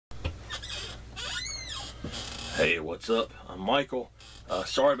Hey, what's up? I'm Michael.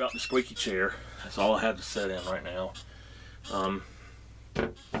 Sorry about the squeaky chair. That's all I have to set in right now. I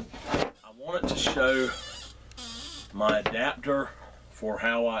wanted to show my adapter for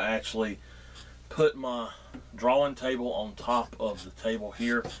how I actually put my drawing table on top of the table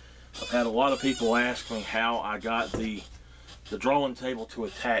here. I've had a lot of people ask me how I got the drawing table to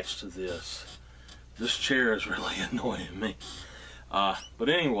attach to this. This chair is really annoying me. But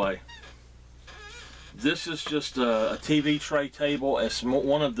anyway, this is just a TV tray table. It's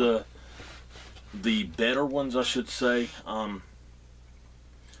one of the better ones, I should say.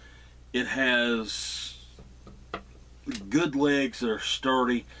 It has good legs that are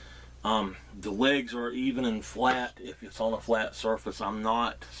sturdy. The legs are even and flat if it's on a flat surface. I'm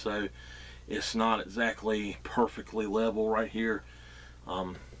not, so it's not exactly perfectly level right here.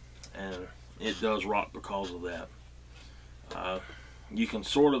 And it does rock because of that. You can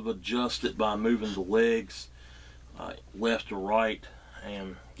sort of adjust it by moving the legs left or right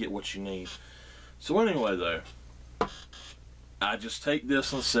and get what you need. So anyway though, I just take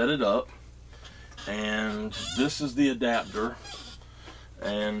this and set it up, and this is the adapter.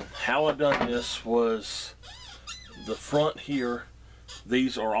 And how I done this was the front here,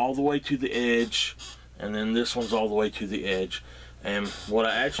 these are all the way to the edge, and then this one's all the way to the edge. And what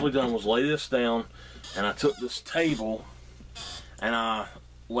I actually done was lay this down, and I took this table and I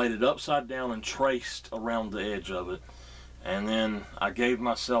laid it upside down and traced around the edge of it. And then I gave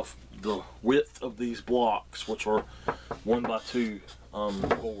myself the width of these blocks, which are 1x2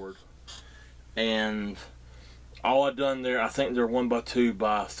 board. And all I done there, I think they're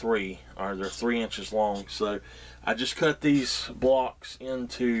 1x2x3, or they're 3 inches long. So I just cut these blocks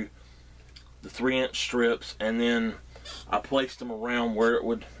into the 3-inch strips, and then I placed them around where it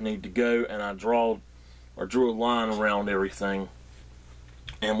would need to go, and I drew a line around everything.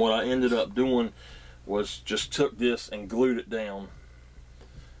 And what I ended up doing was just took this and glued it down.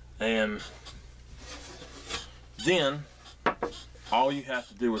 And then all you have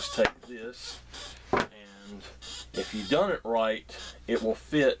to do is take this, and if you've done it right, it will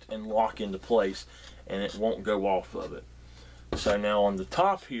fit and lock into place, and it won't go off of it. So now on the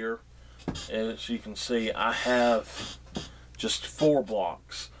top here, as you can see, I have just 4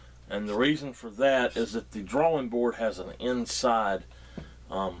 blocks. And the reason for that is that the drawing board has an inside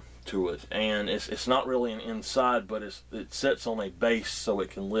to it, and it's not really an inside, but it sits on a base so it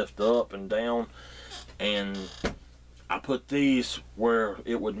can lift up and down. And I put these where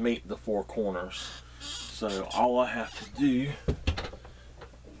it would meet the 4 corners. So all I have to do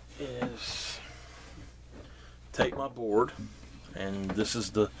is take my board, and this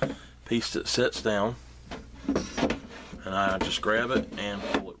is the piece that sits down, and I just grab it and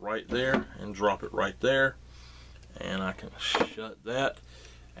pull it right there and drop it right there, and I can shut that,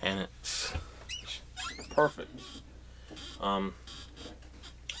 and it's perfect.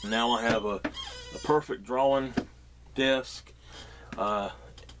 Now I have a perfect drawing desk. I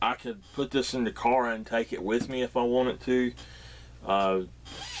could put this in the car and take it with me if I wanted to.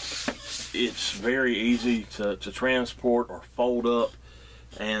 It's very easy to transport or fold up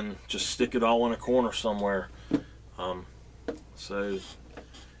and just stick it all in a corner somewhere.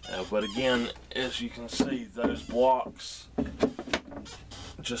 But again, as you can see, those blocks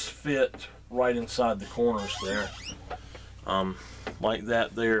just fit right inside the corners there, like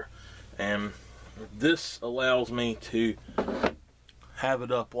that there. And this allows me to have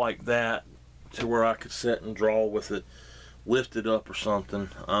it up like that to where I could sit and draw with it lifted up or something.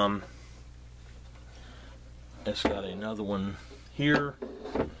 It's got another one here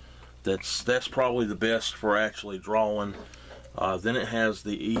that's probably the best for actually drawing. Then it has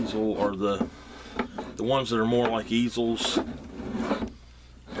the easel, or the ones that are more like easels,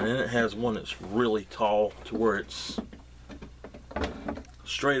 and then it has one that's really tall to where it's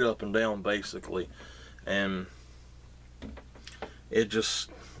straight up and down basically. And it just,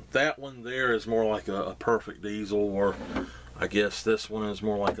 that one there is more like a perfect easel, or I guess this one is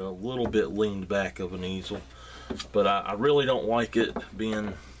more like a little bit leaned back of an easel. But I really don't like it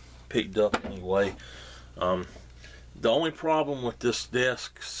being picked up anyway. The only problem with this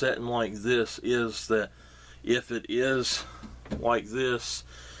desk setting like this is that if it is like this,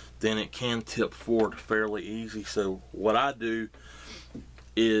 then it can tip forward fairly easy. So what I do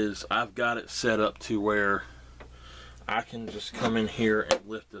is I've got it set up to where I can just come in here and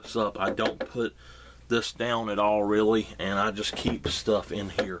lift this up. I don't put this down at all really, and I just keep stuff in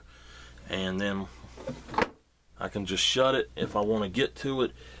here, and then I can just shut it if I want to get to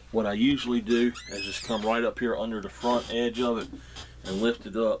it. What I usually do is just come right up here under the front edge of it and lift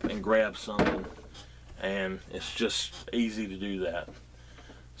it up and grab something, and it's just easy to do that.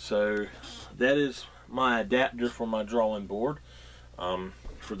 So that is my adapter for my drawing board,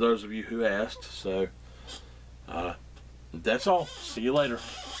 for those of you who asked. So that's all. See you later.